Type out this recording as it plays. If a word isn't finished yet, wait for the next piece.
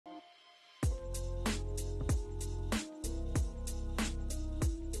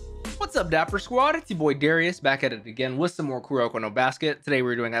What's up, Dapper Squad? It's your boy Darius back at it again with some more Kuroko no Basket. Today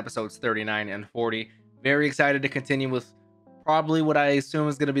we're doing episodes 39 and 40. Very excited to continue with probably what I assume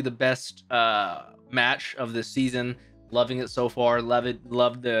is going to be the best match of this season. Loving it so far.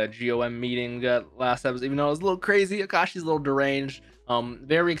 Loved the GOM meeting last episode, even though it was a little crazy. Akashi's a little deranged.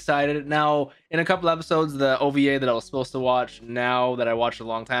 Very excited. Now, in a couple episodes, the OVA that I was supposed to watch, now that I watched a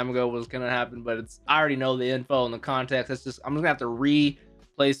long time ago, was going to happen, but I already know the info and the context. I'm just going to have to replace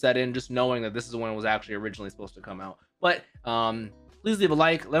that in, just knowing that this is when it was actually originally supposed to come out. But please leave a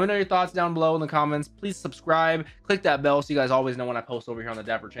like. Let me know your thoughts down below in the comments. Please subscribe, click that bell so you guys always know when I post over here on the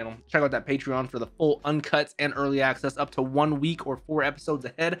Dapper channel. Check out that Patreon for the full uncuts and early access up to 1 week or 4 episodes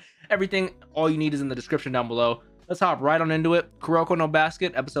ahead. Everything, all you need is in the description down below. Let's hop right on into it. Kuroko no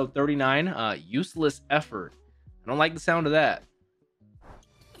Basket, episode 39, Useless Effort. I don't like the sound of that.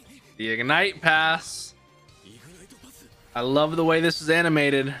 The Ignite Pass. I love the way this is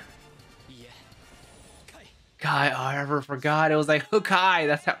animated. Kai, oh, I never forgot. It was like Hukai.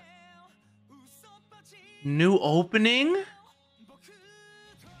 That's how. New opening?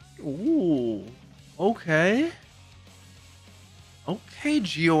 Ooh. Okay. Okay,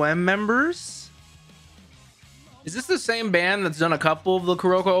 GOM members. Is this the same band that's done a couple of the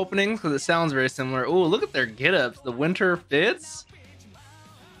Kuroko openings? Because it sounds very similar. Ooh, look at their get-ups. The winter fits.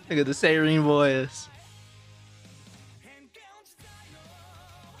 Look at the Sairine voice.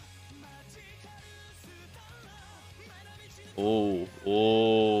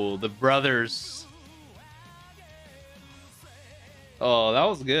 Oh, the brothers. Oh, that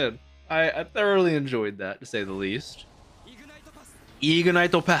was good. I thoroughly enjoyed that, to say the least.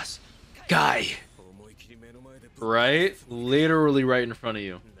 Ignite Pass. Guy. Right? Literally right in front of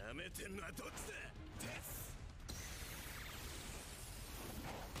you.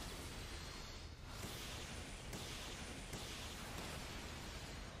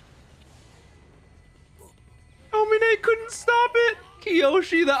 Omine couldn't stop it.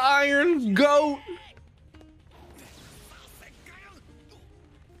 Kiyoshi, the Iron Goat.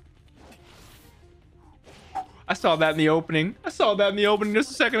 I saw that in the opening. Just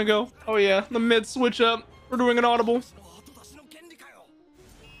a second ago. Oh yeah, the mid switch up. We're doing an audible.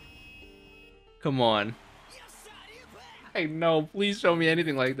 Come on. Hey, no, please show me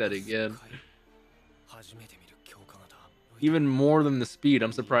anything like that again. Even more than the speed,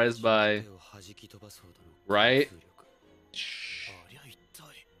 I'm surprised by. Right?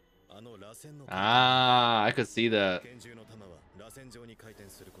 Ah, I could see that.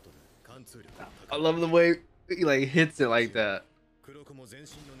 I love the way he like hits it like that.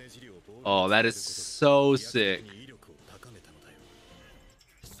 Oh, that is so sick.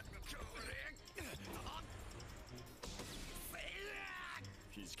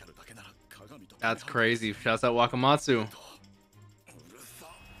 That's crazy. Shouts out Wakamatsu.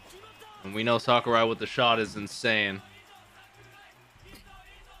 And we know Sakurai with the shot is insane.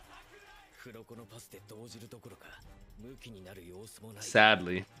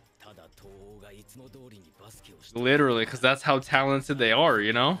 Sadly. Literally, because that's how talented they are,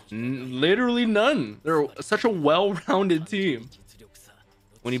 you know? Literally none. They're such a well-rounded team.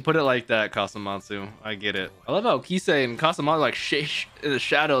 When you put it like that, Kasamatsu, I get it. I love how Kisei and Kasamatsu like shake in the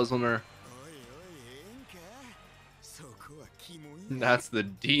shadows when they're... That's the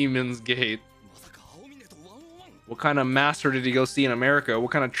Demon's Gate. What kind of master did he go see in America?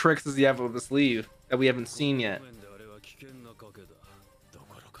 What kind of tricks does he have up his sleeve that we haven't seen yet?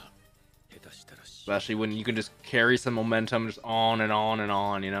 Especially when you can just carry some momentum just on and on and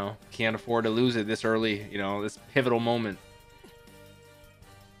on, you know? Can't afford to lose it this early, you know, this pivotal moment.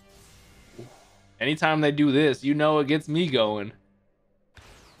 Anytime they do this, you know it gets me going.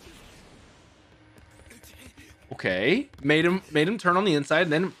 Okay, made him turn on the inside,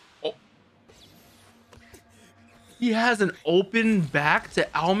 and then oh. He has an open back to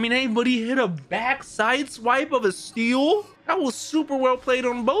Almine, but he hit a backside swipe of a steal. That was super well played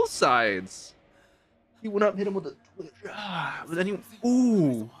on both sides. He went up, hit him with a twitch, but then he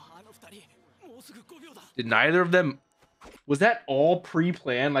ooh. Did neither of them? Was that all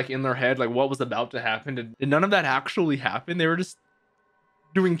pre-planned, like in their head, like what was about to happen? Did none of that actually happen? They were just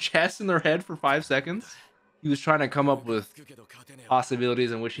doing chess in their head for 5 seconds. He was trying to come up with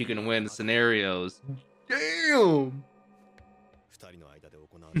possibilities in which he can win scenarios. Damn!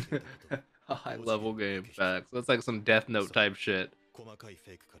 High level game facts. That's like some Death Note type shit.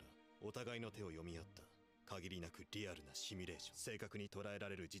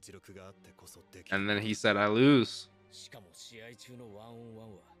 And then he said, I lose.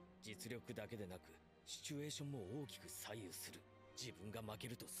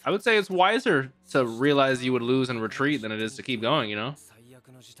 I would say it's wiser to realize you would lose and retreat than it is to keep going, you know?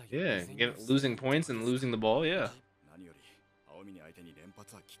 Yeah, losing points and losing the ball, yeah.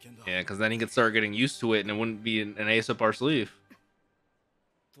 Yeah, because then he could start getting used to it and it wouldn't be an ace up our sleeve.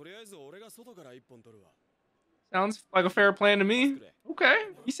 Sounds like a fair plan to me. Okay,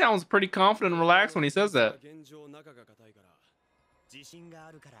 he sounds pretty confident and relaxed when he says that.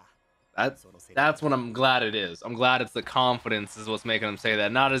 That's what I'm glad it is. I'm glad it's the confidence is what's making him say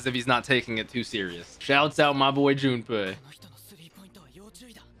that, not as if he's not taking it too serious. Shouts out my boy Junpei.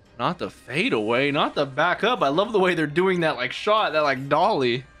 Not the fadeaway, not the back up. I love the way they're doing that like shot, that like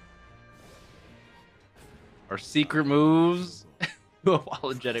dolly. Our secret moves.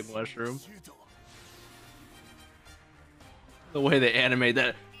 Apologetic mushroom. The way they animate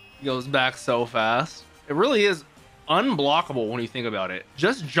that goes back so fast. It really is unblockable when you think about it.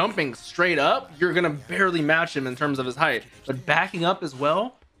 Just jumping straight up, you're gonna barely match him in terms of his height. But backing up as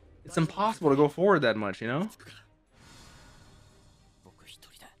well, it's impossible to go forward that much, you know?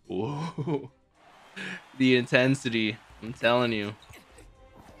 Whoa. The intensity, I'm telling you.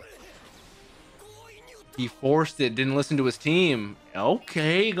 He forced it, didn't listen to his team.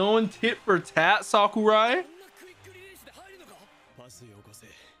 Okay, going tit for tat, Sakurai.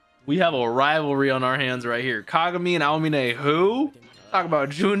 We have a rivalry on our hands right here. Kagami and Aomine, who? Talk about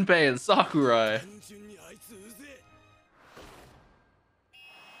Junpei and Sakurai.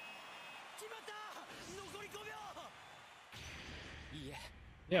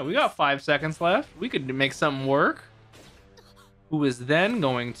 Yeah, we got 5 seconds left. We could make something work. Who is then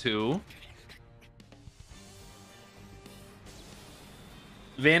going to...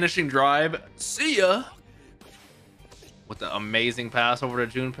 Vanishing Drive. See ya! With the amazing pass over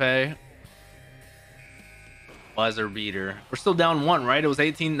to Junpei. Buzzer beater. We're still down 1, right? It was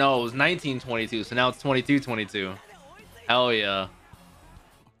 18. No, it was 19-22. So now it's 22-22. Hell yeah.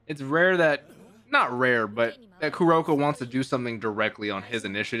 It's rare that... Not rare, but that Kuroko wants to do something directly on his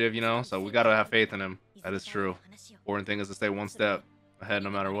initiative, you know? So we gotta have faith in him. That is true. Important thing is to stay one step ahead no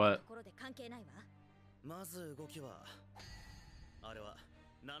matter what.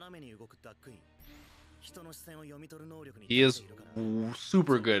 He is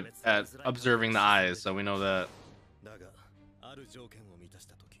super good at observing the eyes, so we know that.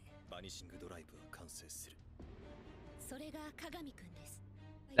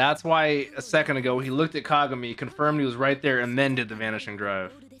 That's why a second ago he looked at Kagami, confirmed he was right there, and then did the vanishing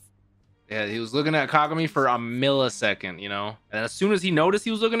drive. Yeah, he was looking at Kagami for a millisecond, you know? And as soon as he noticed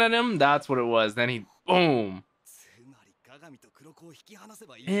he was looking at him, that's what it was. Then he, boom.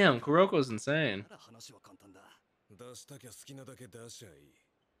 Damn, Kuroko's insane.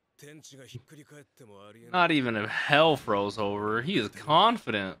 Not even if hell froze over. He is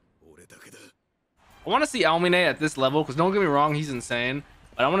confident. I want to see Aomine at this level, because don't get me wrong, he's insane.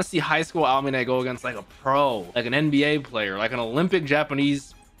 But I want to see high school Aomine go against like a pro, like an NBA player, like an Olympic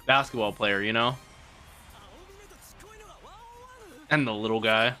Japanese basketball player, you know? And the little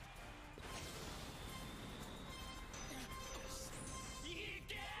guy.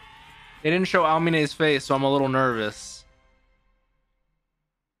 They didn't show Aomine's face, so I'm a little nervous.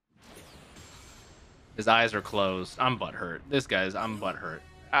 His eyes are closed. I'm butthurt. This guy's, I'm butthurt.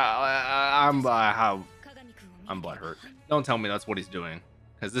 I'm butthurt. Don't tell me that's what he's doing,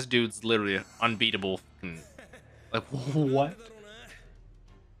 because this dude's literally unbeatable. Like, what?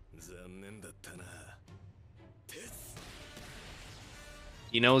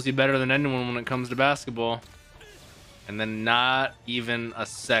 He knows you better than anyone when it comes to basketball. And then not even a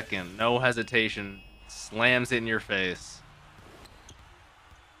second, no hesitation, slams it in your face.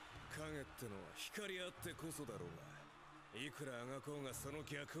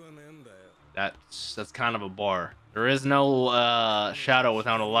 That's kind of a bar. There is no shadow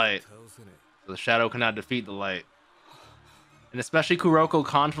without a light. So the shadow cannot defeat the light. And especially Kuroko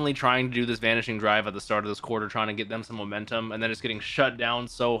constantly trying to do this vanishing drive at the start of this quarter, trying to get them some momentum, and then it's getting shut down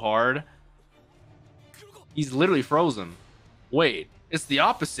so hard. He's literally frozen. Wait, it's the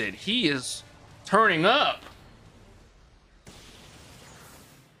opposite. He is turning up.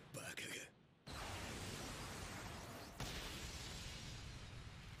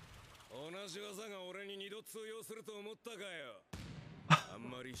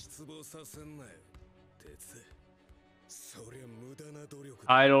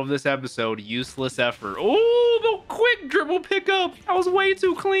 Title of this episode, useless effort. Oh, the quick dribble pickup. That was way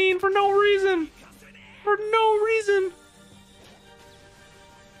too clean for no reason. For no reason.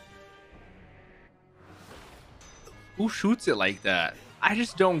 Who shoots it like that? I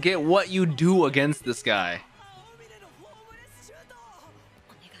just don't get what you do against this guy.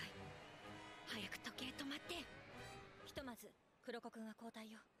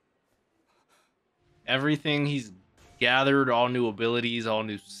 Everything he's gathered all new abilities, all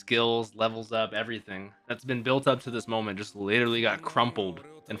new skills, levels up, everything that's been built up to this moment just literally got crumpled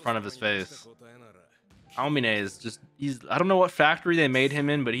in front of his face. Aomine is just, I don't know what factory they made him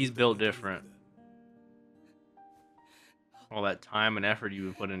in, but he's built different. All that time and effort you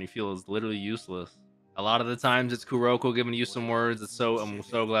would put in, you feel is literally useless. A lot of the times it's Kuroko giving you some words. I'm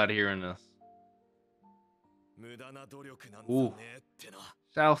so glad hearing this. Ooh.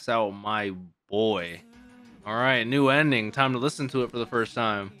 Shouts out my boy. All right, new ending. Time to listen to it for the first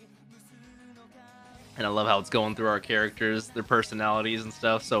time. And I love how it's going through our characters, their personalities and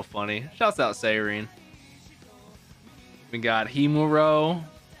stuff. So funny. Shouts out Seirin. We got Himuro,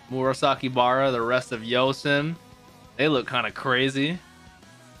 Murasaki Bara, the rest of Yosen. They look kind of crazy.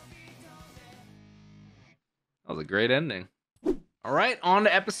 That was a great ending. All right, on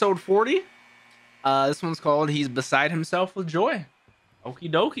to episode 40. This one's called He's Beside Himself with Joy.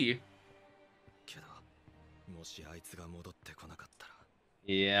 Okie dokie.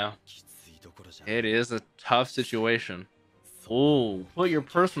 Yeah. It is a tough situation. Oh, put your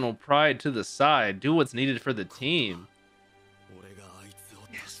personal pride to the side. Do what's needed for the team.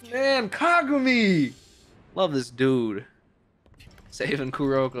 Yes, man, Kagumi! Love this dude. Saving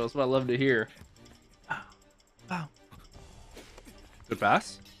Kuroko. That's what I love to hear. Wow. Good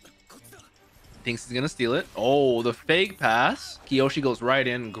pass. Thinks he's gonna steal it. Oh, the fake pass. Kiyoshi goes right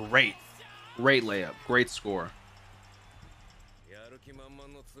in. Great. Great layup. Great score.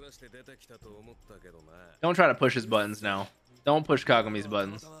 Don't try to push his buttons now. Don't push Kagumi's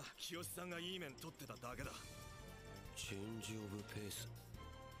buttons.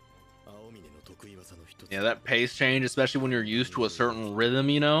 Yeah, that pace change, especially when you're used to a certain rhythm,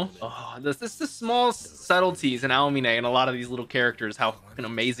 you know? Oh, this the small subtleties in Aomine and a lot of these little characters, how fucking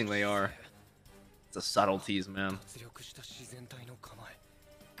amazing they are. It's the subtleties, man.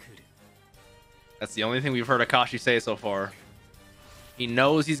 That's the only thing we've heard Akashi say so far. He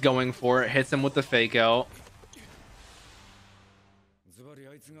knows he's going for it, hits him with the fake out.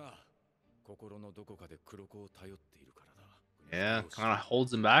 Yeah, kind of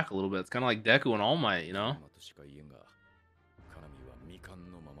holds him back a little bit. It's kind of like Deku and All Might, you know?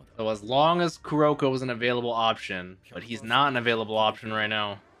 So as long as Kuroko is an available option, but he's not an available option right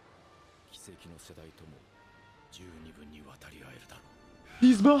now.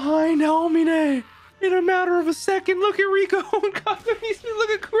 He's behind Aomine in a matter of a second. Look at Rico and Kagami. Look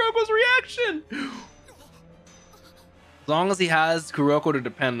at Kuroko's reaction. As long as he has Kuroko to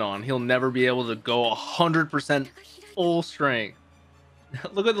depend on, he'll never be able to go 100% full strength.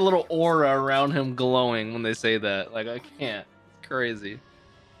 Look at the little aura around him glowing when they say that. Like, I can't. It's crazy.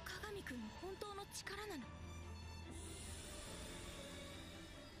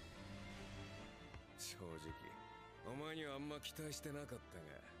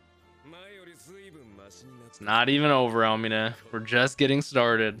 It's not even over, Aomine. We're just getting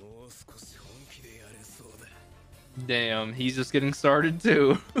started. Damn, he's just getting started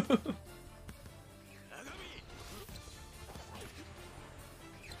too.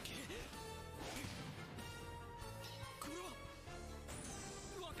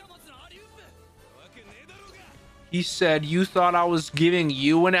 He said, "You thought I was giving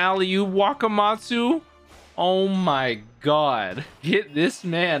you an alley-oop, Wakamatsu?" Oh my god. Get this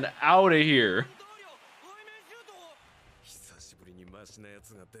man out of here.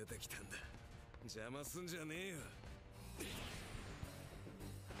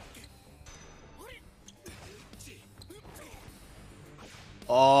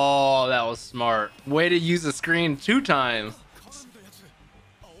 Oh, that was smart. Way to use the screen 2 times.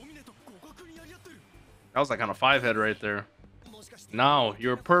 That was like on a 5-head right there. No,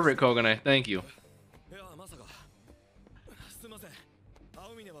 you're perfect, Kogane. Thank you.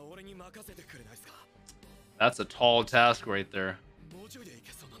 That's a tall task right there.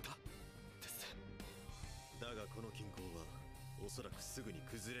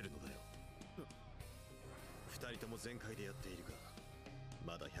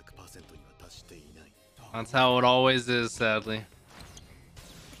 That's how it always is, sadly.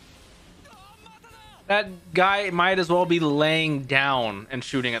 That guy might as well be laying down and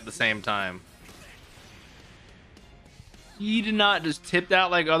shooting at the same time. He did not just tip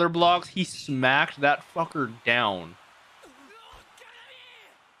that like other blocks. He smacked that fucker down.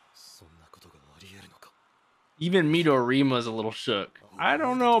 Even Midorima's a little shook. I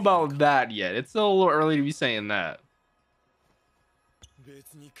don't know about that yet. It's still a little early to be saying that.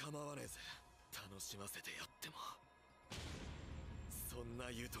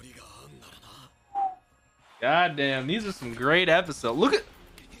 God damn, these are some great episodes. Look at,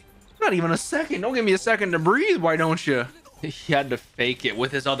 not even a second. Don't give me a second to breathe. Why don't you? He had to fake it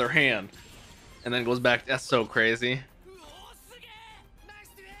with his other hand and then goes back. That's so crazy.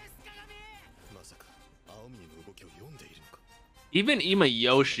 Even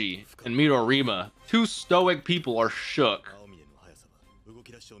Imayoshi and Midorima, two stoic people, are shook.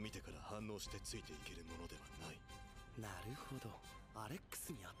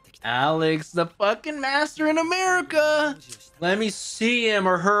 Alex, the fucking master in America. Let me see him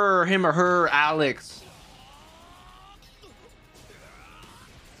or her, Alex.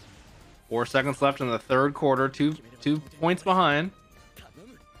 4 seconds left in the third quarter. Two points behind.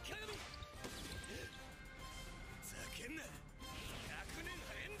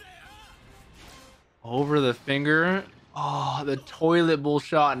 Over the finger. Oh, the toilet bowl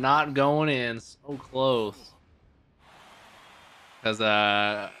shot not going in. So close. Because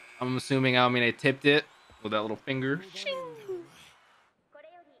I'm assuming Aomine tipped it with that little finger.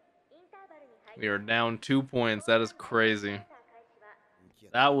 We are down 2 points. That is crazy.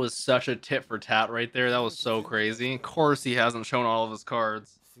 That was such a tit for tat right there. That was so crazy. Of course he hasn't shown all of his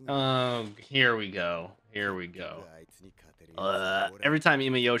cards. Here we go. Here we go. Every time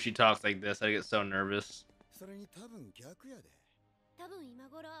Imayoshi talks like this, I get so nervous.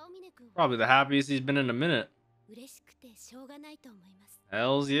 Probably the happiest he's been in a minute.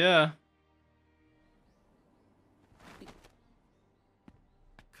 Hells yeah.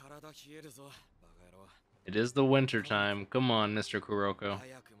 It is the winter time. Come on, Mr. Kuroko.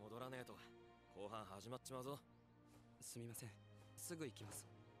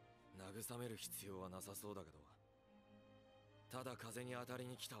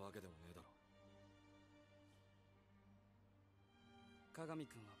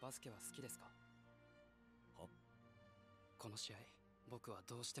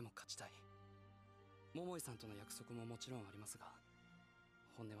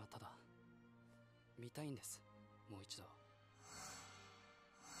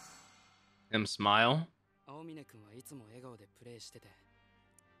 Him smile.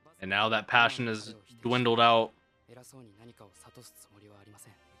 And now that passion is dwindled out.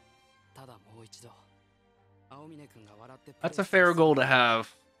 That's a fair goal to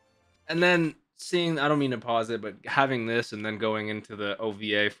have. And then seeing, I don't mean to pause it, but having this and then going into the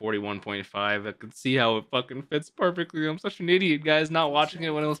OVA 41.5, I could see how it fucking fits perfectly. I'm such an idiot, guys, not watching it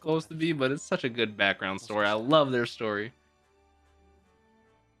when it was supposed to be, but it's such a good background story. I love their story.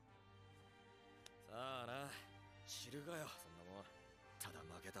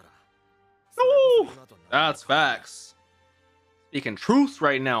 Ooh, that's facts. Speaking truth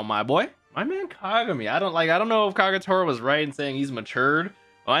right now, my boy. My man Kagami. I don't know if Kagetora was right in saying he's matured.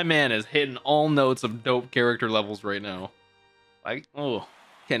 My man is hitting all notes of dope character levels right now. Like, oh,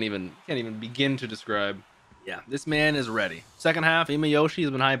 can't even begin to describe. Yeah, this man is ready. Second half, Imayoshi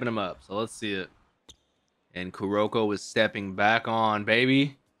has been hyping him up, so let's see it. And Kuroko is stepping back on,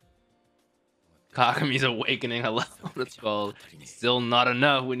 baby. Kagami's awakening. I love what it's called. Still not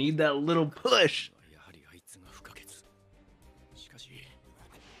enough. We need that little push.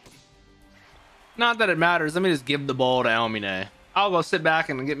 Not that it matters. Let me just give the ball to Aomine. I'll go sit back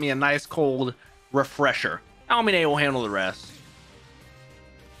and get me a nice cold refresher. Aomine will handle the rest.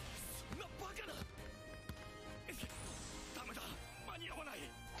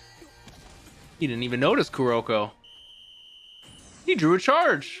 He didn't even notice Kuroko. He drew a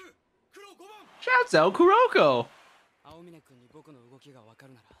charge. Shouts out Kuroko.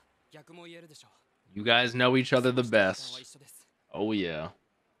 You guys know each other the best. Oh yeah.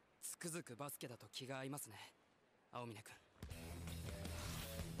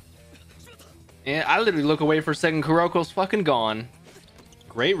 And I literally look away for a second. Kuroko's fucking gone.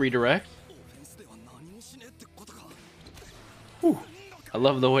 Great redirect. Whew. I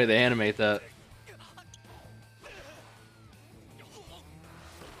love the way they animate that.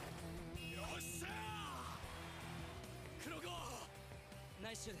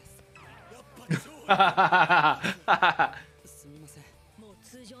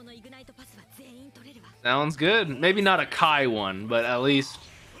 Sounds good. Maybe not a Kai one, but at least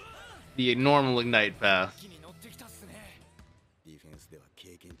the normal Ignite path.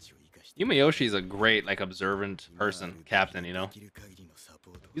 Imayoshi's a great, like, observant person, captain, you know?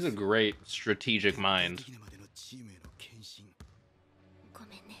 He's a great strategic mind.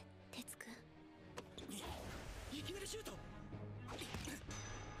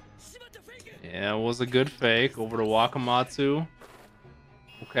 Yeah, it was a good fake over to Wakamatsu.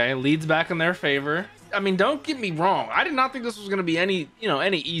 Okay, leads back in their favor. I mean, don't get me wrong. I did not think this was going to be any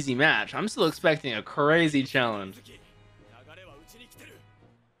easy match. I'm still expecting a crazy challenge.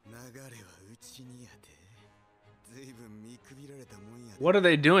 What are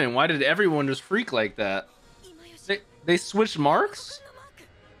they doing? Why did everyone just freak like that? They switched marks?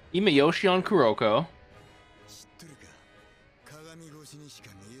 Imayoshi on Kuroko.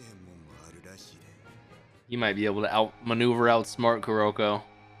 He might be able to outmaneuver, outsmart Kuroko.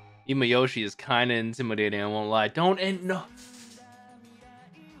 Imayoshi is kind of intimidating, I won't lie. Don't end. No.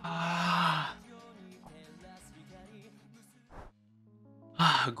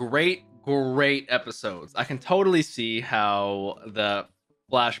 Great episodes. I can totally see how the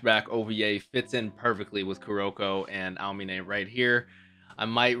flashback OVA fits in perfectly with Kuroko and Aomine right here. I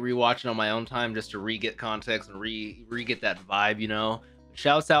might rewatch it on my own time just to re-get context and re-get that vibe, you know.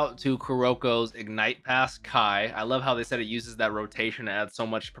 Shouts out to Kuroko's Ignite Pass Kai. I love how they said it uses that rotation to add so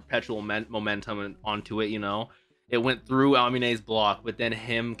much perpetual momentum onto it, you know. It went through Amine's block, but then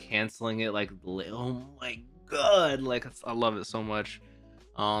him canceling it, like, oh my god, like, I love it so much.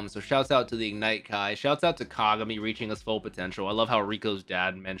 So shouts out to the Ignite Kai. Shouts out to Kagami reaching his full potential. I love how Rico's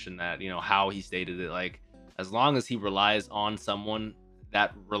dad mentioned that, you know, how he stated it, like, as long as he relies on someone,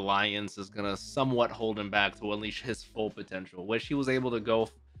 that reliance is gonna somewhat hold him back to unleash his full potential, which he was able to go.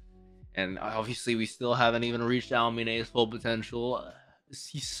 And obviously we still haven't even reached Aomine's full potential.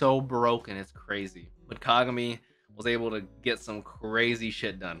 He's so broken, it's crazy. But Kagami was able to get some crazy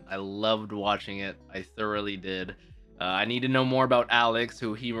shit done. I loved watching it. I thoroughly did. I need to know more about Alex,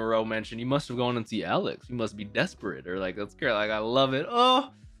 who Himuro mentioned. You must have gone and see Alex. You must be desperate, or like, that's great. Like, I love it.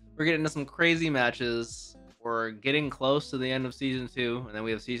 Oh, we're getting into some crazy matches. We're getting close to the end of season 2, and then we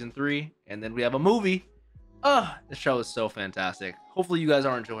have season 3, and then we have a movie. The show is so fantastic. Hopefully you guys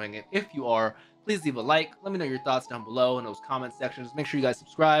are enjoying it. If you are, please leave a like. Let me know your thoughts down below in those comment sections. Make sure you guys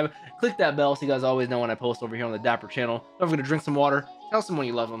subscribe. Click that bell so you guys always know when I post over here on the Dapper channel. Don't forget to drink some water. Tell someone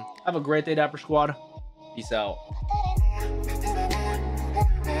you love them. Have a great day, Dapper Squad. Peace out.